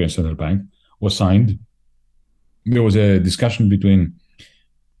and the European Central Bank, was signed. There was a discussion between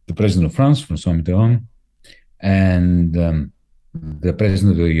the president of France, François Mitterrand, and the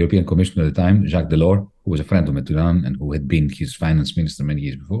president of the European Commission at the time, Jacques Delors, who was a friend of Mitterrand and who had been his finance minister many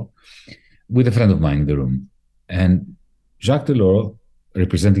years before, with a friend of mine in the room. And Jacques Delors,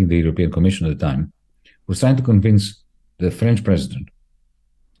 representing the European Commission at the time, was trying to convince the French president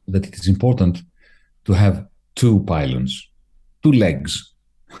that it is important to have two pylons, two legs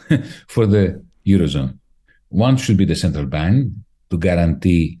for the Eurozone. One should be the central bank to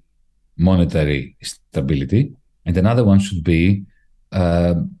guarantee monetary stability, and another one should be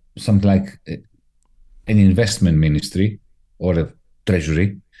something like an investment ministry or a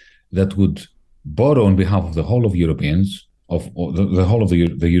treasury that would borrow on behalf of the whole of Europeans, or the whole of the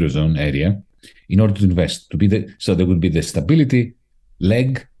Eurozone area, in order to invest. So there would be the stability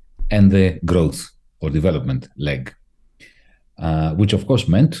leg and the growth or development leg, which of course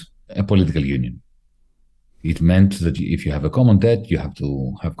meant a political union. It meant that if you have a common debt, you have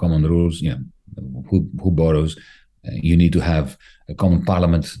to have common rules. You know, who borrows. You need to have a common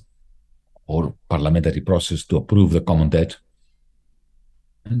parliament or parliamentary process to approve the common debt.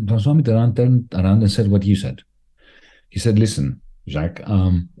 And François Mitterrand turned around and said what you said. He said, listen, Jacques,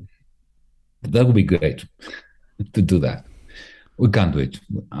 that would be great to do that. We can't do it.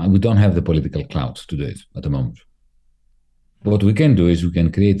 We don't have the political clout to do it at the moment. But what we can do is we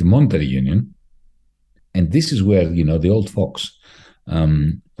can create a monetary union. And this is where, you know, the old fox,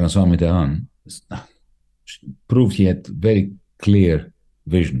 François Mitterrand, proved he had very clear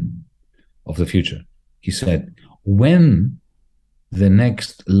vision of the future. He said, when the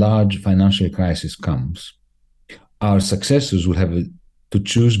next large financial crisis comes, our successors will have to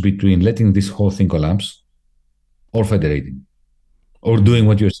choose between letting this whole thing collapse or federating or doing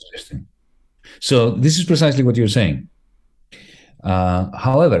what you're suggesting. So this is precisely what you're saying.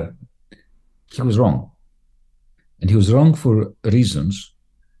 However, he was wrong. And he was wrong for reasons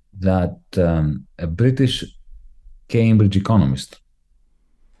that a British Cambridge economist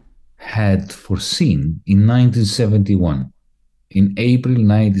had foreseen in 1971, in April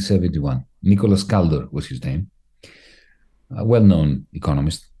 1971. Nicholas Calder was his name, a well-known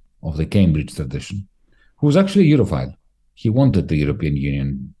economist of the Cambridge tradition, who was actually a Europhile. He wanted the European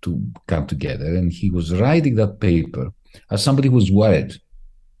Union to come together, and he was writing that paper as somebody who was worried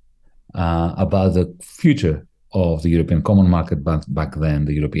about the future of the European Common Market back then,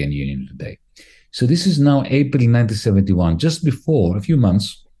 the European Union today. So this is now April 1971, just before, a few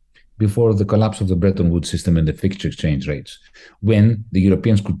months before the collapse of the Bretton Woods system and the fixed exchange rates, when the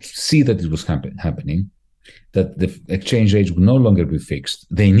Europeans could see that it was happening, that the exchange rates would no longer be fixed.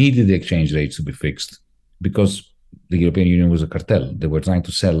 They needed the exchange rates to be fixed because the European Union was a cartel. They were trying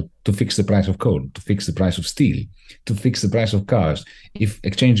to fix the price of coal, to fix the price of steel, to fix the price of cars. If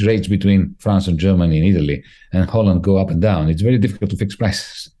exchange rates between France and Germany and Italy and Holland go up and down, it's very difficult to fix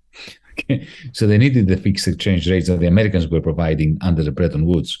prices. Okay? So they needed the fixed exchange rates that the Americans were providing under the Bretton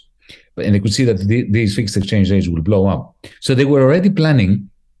Woods. And they could see that these fixed exchange rates would blow up. So they were already planning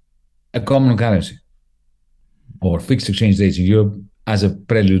a common currency or fixed exchange rates in Europe as a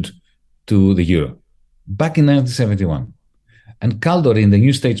prelude to the euro, back in 1971. And Calder, in the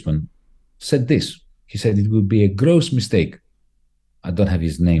New Statesman, said this. He said it would be a gross mistake. I don't have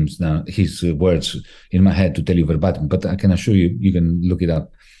his names now, his words in my head to tell you verbatim, but I can assure you, you can look it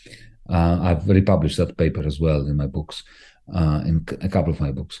up. I've republished that paper as well in my books, in a couple of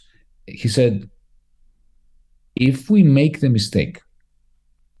my books. He said, if we make the mistake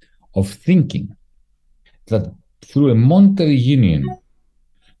of thinking that through a monetary union,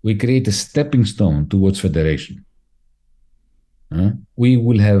 we create a stepping stone towards federation, we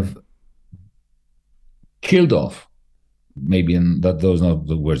will have killed off, maybe those are not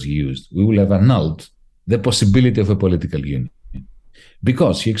the words he used, we will have annulled the possibility of a political union.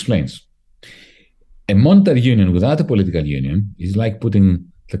 Because, he explains, a monetary union without a political union is like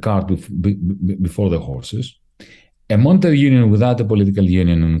putting the cart before the horses. A monetary union without a political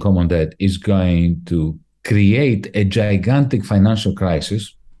union and common debt is going to create a gigantic financial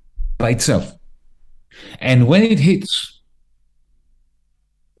crisis by itself. And when it hits,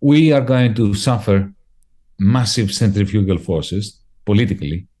 we are going to suffer massive centrifugal forces,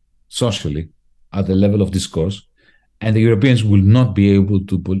 politically, socially, at the level of discourse, and the Europeans will not be able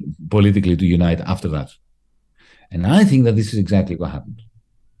to politically to unite after that. And I think that this is exactly what happened.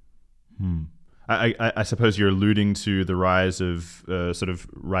 I suppose you're alluding to the rise of sort of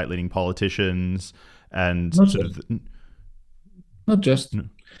right-leaning politicians and Not just.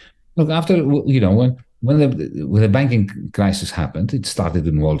 Look, after, when when the banking crisis happened, it started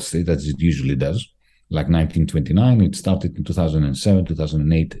in Wall Street, as it usually does. Like 1929, it started in 2007,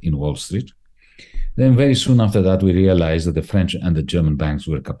 2008 in Wall Street. Then very soon after that, we realized that the French and the German banks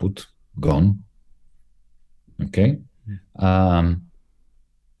were kaput, gone. Okay. A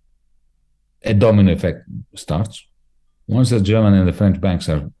domino effect starts. Once the German and the French banks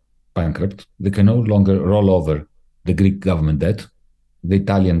are bankrupt, they can no longer roll over the Greek government debt, the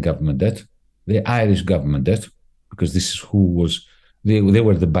Italian government debt, the Irish government debt, because this is they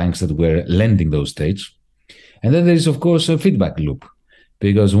were the banks that were lending those states. And then there is, of course, a feedback loop,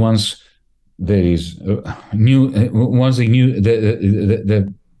 because once there is the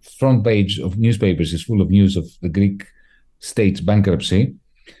front page of newspapers is full of news of the Greek state's bankruptcy,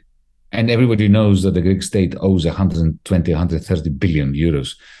 and everybody knows that the Greek state owes 120, 130 billion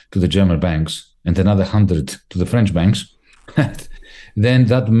euros to the German banks and another 100 to the French banks, then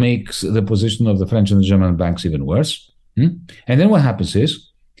that makes the position of the French and the German banks even worse. And then what happens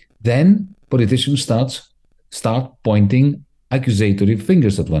is, then politicians start pointing accusatory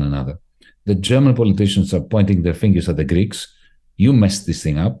fingers at one another. The German politicians are pointing their fingers at the Greeks. You messed this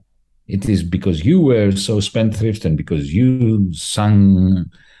thing up. It is because you were so spendthrift and because you sang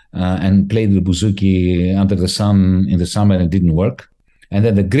and played the bouzouki under the sun in the summer and it didn't work. And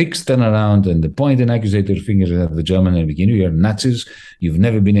then the Greeks turn around and they point an accusatory finger at the German and begin, you're Nazis. You've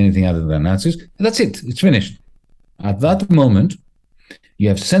never been anything other than Nazis. And that's it. It's finished. At that moment, you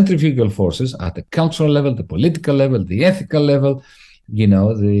have centrifugal forces at the cultural level, the political level, the ethical level,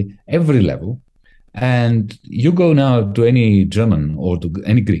 every level. And you go now to any German or to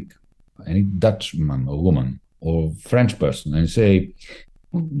any Greek, any Dutchman or woman or French person and say,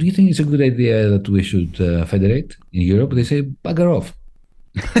 do you think it's a good idea that we should federate in Europe? They say, bugger off.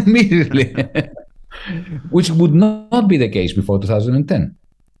 Immediately. Which would not be the case before 2010.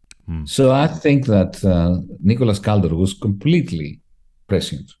 So I think that Nicolas Calder was completely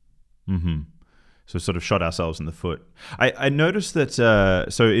prescient. So sort of shot ourselves in the foot. I noticed that,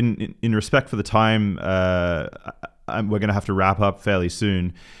 so in respect for the time, we're going to have to wrap up fairly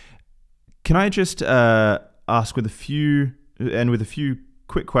soon. Can I just ask with a few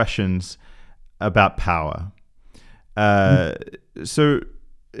quick questions about power? So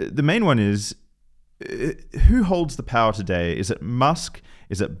the main one is, who holds the power today? Is it Musk?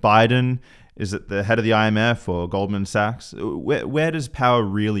 Is it Biden? Is it the head of the IMF or Goldman Sachs? Where does power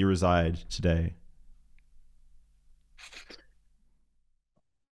really reside today?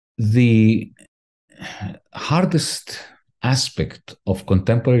 The hardest aspect of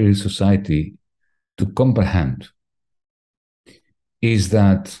contemporary society to comprehend is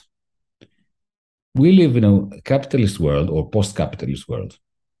that we live in a capitalist world or post-capitalist world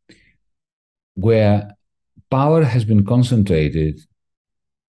where power has been concentrated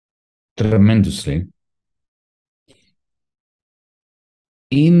tremendously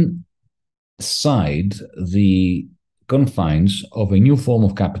inside the confines of a new form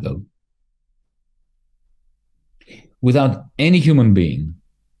of capital without any human being,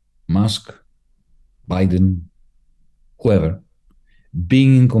 Musk, Biden, whoever,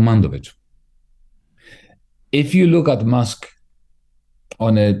 being in command of it. If you look at Musk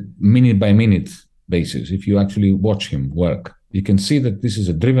on a minute-by-minute basis, if you actually watch him work, you can see that this is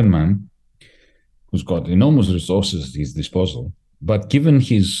a driven man who's got enormous resources at his disposal, but given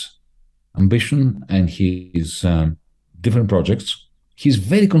his ambition and his different projects, he's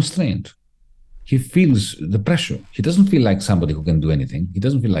very constrained. He feels the pressure. He doesn't feel like somebody who can do anything. He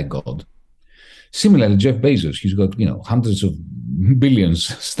doesn't feel like God. Similarly, Jeff Bezos, he's got hundreds of billions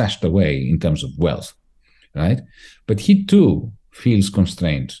stashed away in terms of wealth, right? But he too feels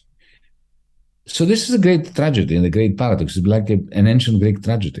constrained. So this is a great tragedy and a great paradox. It's like an ancient Greek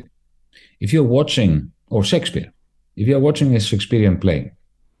tragedy. If you're watching, or Shakespeare, if you're watching a Shakespearean play,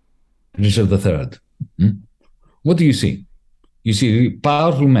 Richard III, what do you see? You see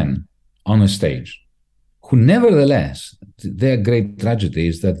powerful men on a stage who nevertheless, their great tragedy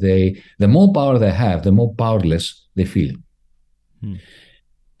is that the more power they have, the more powerless they feel.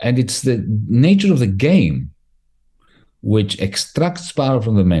 And it's the nature of the game which extracts power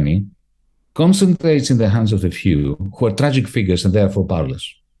from the many, concentrates in the hands of the few, who are tragic figures and therefore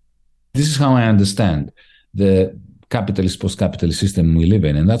powerless. This is how I understand the capitalist, post-capitalist system we live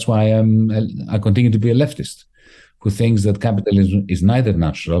in. And that's why I continue to be a leftist who thinks that capitalism is neither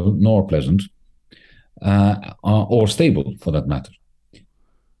natural nor pleasant or stable, for that matter.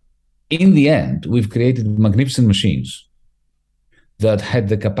 In the end, we've created magnificent machines that had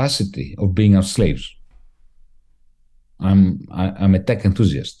the capacity of being our slaves. I'm a tech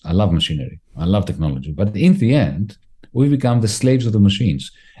enthusiast. I love machinery. I love technology. But in the end, We've become the slaves of the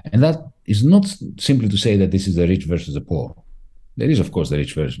machines. And that is not simply to say that this is the rich versus the poor. There is, of course, the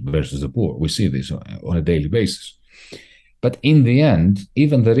rich versus the poor. We see this on a daily basis. But in the end,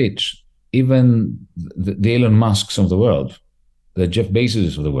 even the rich, even the Elon Musks of the world, the Jeff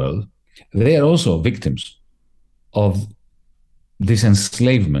Bezos of the world, they are also victims of this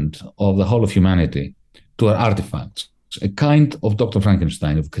enslavement of the whole of humanity to our artifacts. A kind of Dr.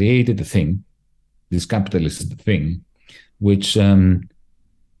 Frankenstein have created a thing, this capitalist thing, which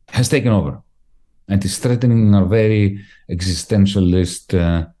has taken over and is threatening our very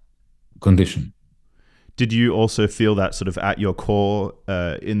existentialist condition. Did you also feel that sort of at your core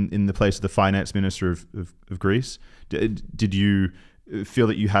in the place of the finance minister of Greece? Did you feel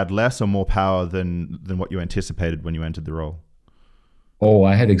that you had less or more power than what you anticipated when you entered the role? Oh,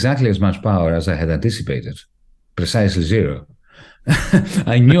 I had exactly as much power as I had anticipated. Precisely zero.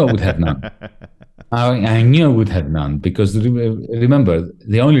 I knew I would have none. I knew I would have none because remember,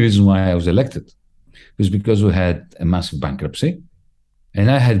 the only reason why I was elected was because we had a massive bankruptcy and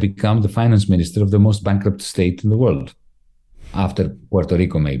I had become the finance minister of the most bankrupt state in the world, after Puerto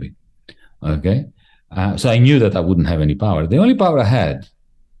Rico maybe. Okay? So I knew that I wouldn't have any power. The only power I had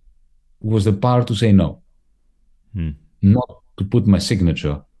was the power to say no. Not to put my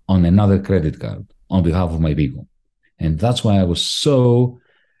signature on another credit card on behalf of my people. And that's why I was so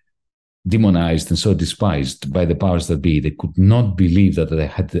demonized and so despised by the powers that be. They could not believe that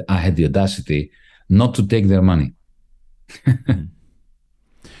I had the audacity not to take their money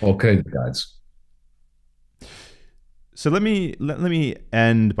or credit cards. So let me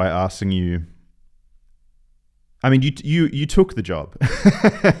end by asking you. I mean, you took the job,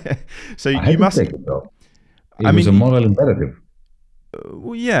 so you must take the job. It was a moral imperative.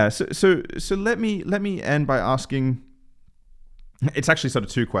 Well, yeah. So let me end by asking. It's actually sort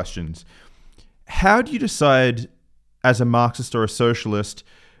of two questions. How do you decide, as a Marxist or a socialist,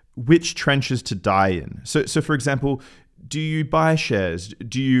 which trenches to die in? So for example, do you buy shares?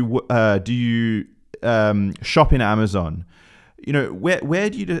 Do you shop in Amazon? You know, where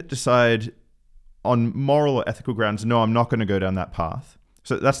do you decide on moral or ethical grounds? No, I'm not going to go down that path.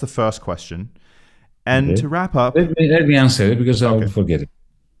 So that's the first question. And to wrap up, let me answer it because I will forget it.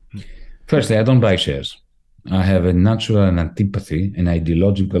 Firstly, I don't buy shares. I have a natural antipathy and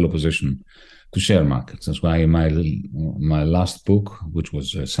ideological opposition to share markets. That's why in my last book, which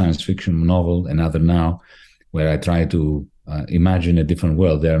was a science fiction novel, another now, where I try to imagine a different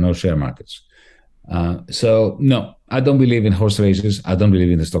world, there are no share markets. So no, I don't believe in horse races. I don't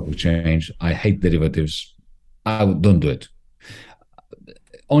believe in the stock exchange. I hate derivatives. I don't do it.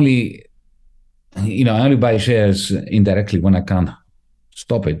 I only buy shares indirectly when I can't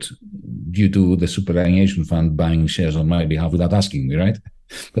stop it due to the superannuation fund buying shares on my behalf without asking me, right?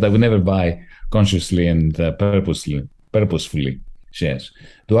 But I would never buy consciously and purposefully shares.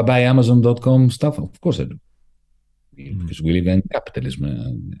 Do I buy Amazon.com stuff? Of course I do. Because we live in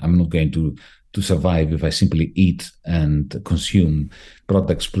capitalism. I'm not going to survive if I simply eat and consume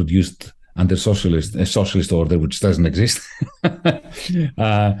products produced under a socialist order, which doesn't exist.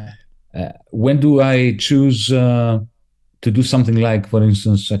 When do I choose to do something like, for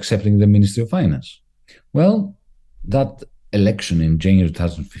instance, accepting the Ministry of Finance? Well, that election in January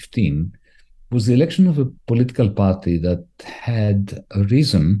 2015 was the election of a political party that had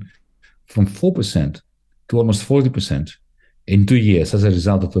risen from 4% to almost 40% in 2 years as a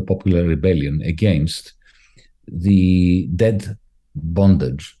result of a popular rebellion against the dead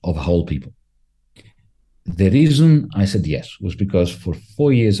bondage of whole people. The reason I said yes was because for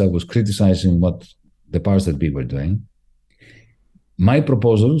 4 years I was criticizing what the powers that be were doing. My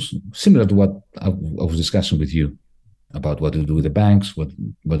proposals, similar to what I was discussing with you about what to do with the banks, what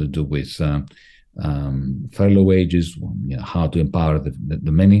to do with furlough wages, how to empower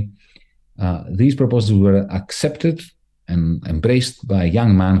the many. These proposals were accepted and embraced by a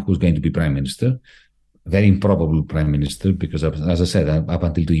young man who's going to be prime minister, a very improbable prime minister, because as I said, up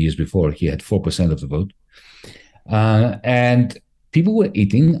until 2 years before, he had 4% of the vote. And people were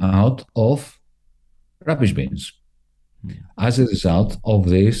eating out of rubbish bins as a result of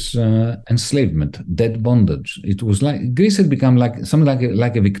this enslavement, dead bondage. It was like Greece had become like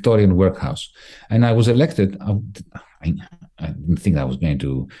a Victorian workhouse. And I was elected. I didn't think I was going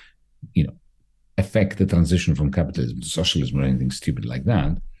to, affect the transition from capitalism to socialism or anything stupid like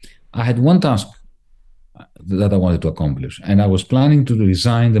that. I had one task that I wanted to accomplish, and I was planning to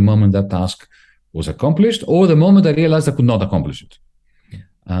resign the moment that task was accomplished, or the moment I realized I could not accomplish it.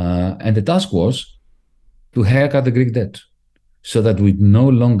 And the task was to haircut the Greek debt so that we no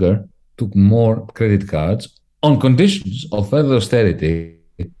longer took more credit cards on conditions of further austerity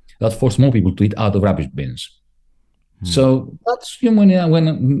that forced more people to eat out of rubbish bins. So that's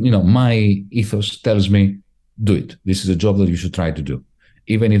when my ethos tells me, do it. This is a job that you should try to do,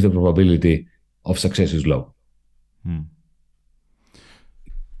 even if the probability of success is low.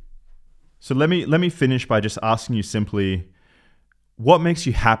 So let me finish by just asking you simply, what makes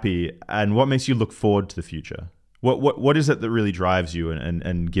you happy and what makes you look forward to the future? What is it that really drives you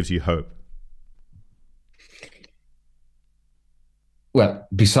and gives you hope? Well,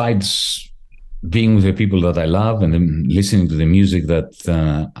 besides being with the people that I love and listening to the music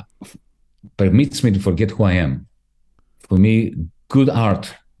that permits me to forget who I am. For me, good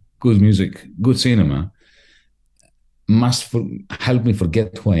art, good music, good cinema must help me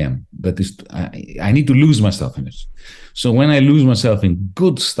forget who I am. That is, I need to lose myself in it. So when I lose myself in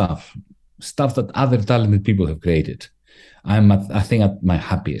good stuff that other talented people have created, I think at my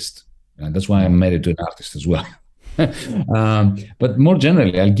happiest. And that's why I'm married to an artist as well. But more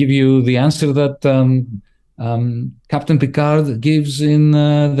generally, I'll give you the answer that Captain Picard gives in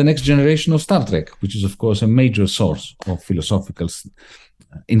the next generation of Star Trek, which is, of course, a major source of philosophical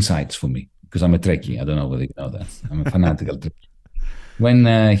insights for me, because I'm a Trekkie. I don't know whether you know that. I'm a fanatical Trekkie.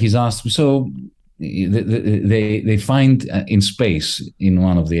 When he's asked, so they find in space, in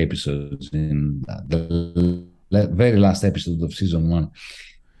one of the episodes, in the very last episode of season 1,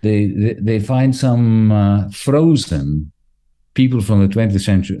 they find some frozen people from the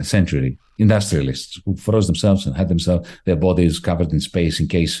 20th century, industrialists who froze themselves and had their bodies covered in space in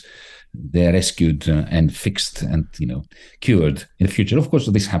case they're rescued and fixed and cured in the future. Of course,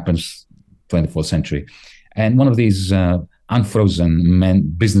 this happens 24th century. And one of these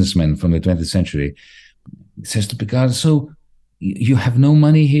unfrozen businessmen from the 20th century says to Picard, so you have no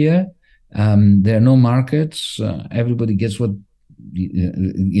money here? There are no markets? Everybody gets what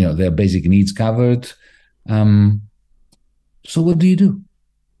their basic needs covered. So what do you do?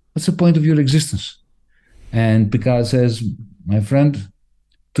 What's the point of your existence? And Picard says, my friend,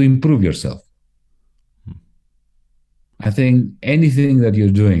 to improve yourself. I think anything that you're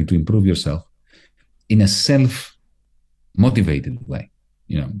doing to improve yourself in a self-motivated way,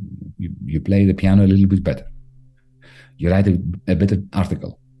 you play the piano a little bit better, you write a better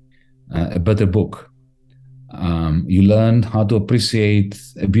article, a better book, you learn how to appreciate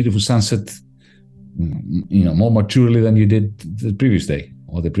a beautiful sunset, more maturely than you did the previous day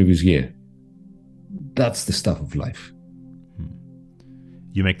or the previous year. That's the stuff of life.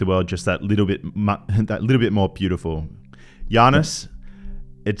 You make the world just that little bit more beautiful. Yanis,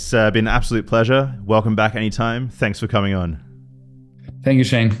 it's been an absolute pleasure. Welcome back anytime. Thanks for coming on. Thank you,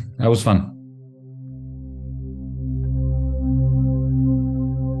 Shane. That was fun.